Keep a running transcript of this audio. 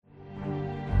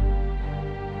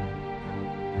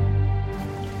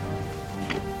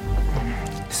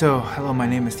So, hello, my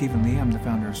name is Stephen Lee. I'm the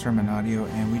founder of Sermon Audio,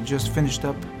 and we just finished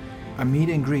up a meet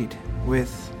and greet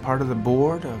with part of the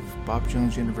board of Bob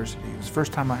Jones University. It was the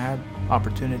first time I had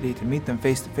opportunity to meet them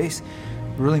face to face.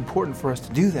 Really important for us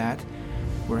to do that.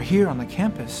 We're here on the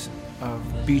campus of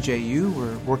BJU.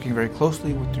 We're working very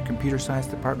closely with the computer science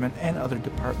department and other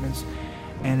departments,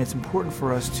 and it's important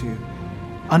for us to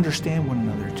understand one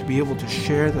another, to be able to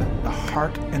share the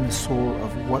heart and the soul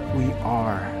of what we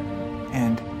are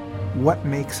and what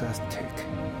makes us tick.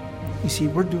 You see,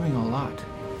 we're doing a lot.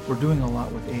 We're doing a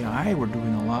lot with AI. We're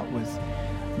doing a lot with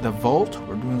the Vault.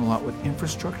 We're doing a lot with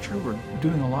infrastructure. We're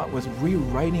doing a lot with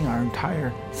rewriting our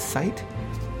entire site.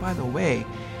 By the way,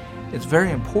 it's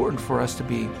very important for us to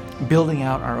be building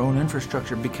out our own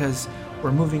infrastructure because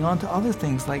we're moving on to other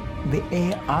things like the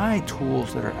AI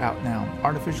tools that are out now,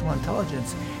 artificial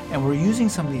intelligence, and we're using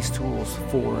some of these tools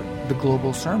for the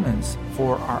global sermons,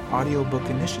 for our audiobook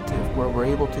initiative, where we're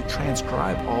able to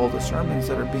transcribe all the sermons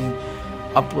that are being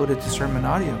uploaded to Sermon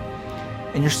Audio.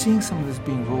 And you're seeing some of this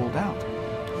being rolled out.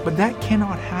 But that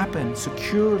cannot happen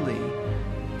securely,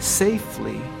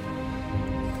 safely,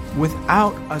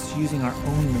 without us using our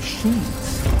own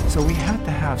machines. So we have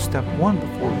to have step one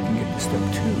before we can get to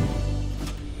step two.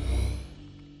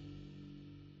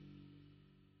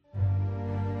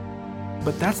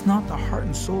 But that's not the heart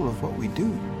and soul of what we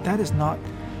do. That is not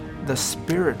the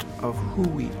spirit of who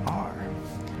we are.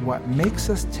 What makes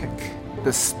us tick,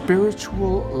 the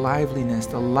spiritual liveliness,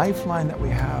 the lifeline that we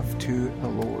have to the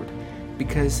Lord.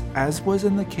 Because as was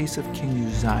in the case of King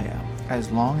Uzziah, as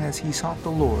long as he sought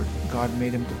the Lord, God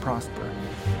made him to prosper.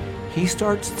 He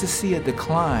starts to see a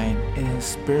decline in his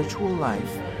spiritual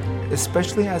life,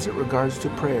 especially as it regards to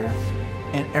prayer,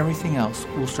 and everything else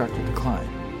will start to decline.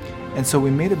 And so we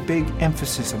made a big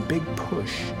emphasis, a big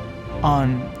push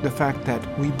on the fact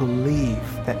that we believe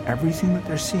that everything that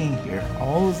they're seeing here,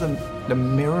 all of the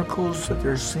miracles that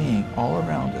they're seeing all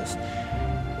around us,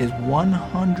 is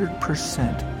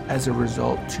 100% as a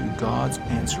result to God's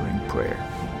answering prayer.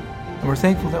 And we're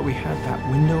thankful that we had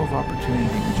that window of opportunity.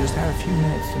 We just had a few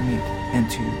minutes to meet and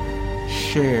to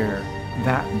share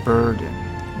that burden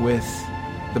with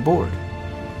the board.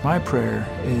 My prayer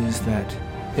is that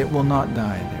it will not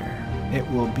die there. It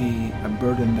will be a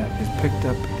burden that is picked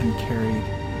up and carried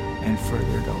and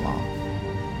furthered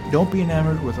along. Don't be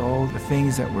enamored with all the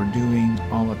things that we're doing,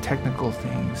 all the technical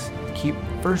things. Keep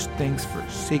first things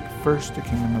first. Seek first the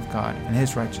kingdom of God and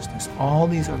His righteousness. All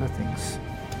these other things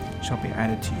shall be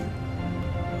added to you.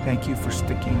 Thank you for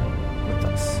sticking with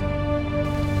us.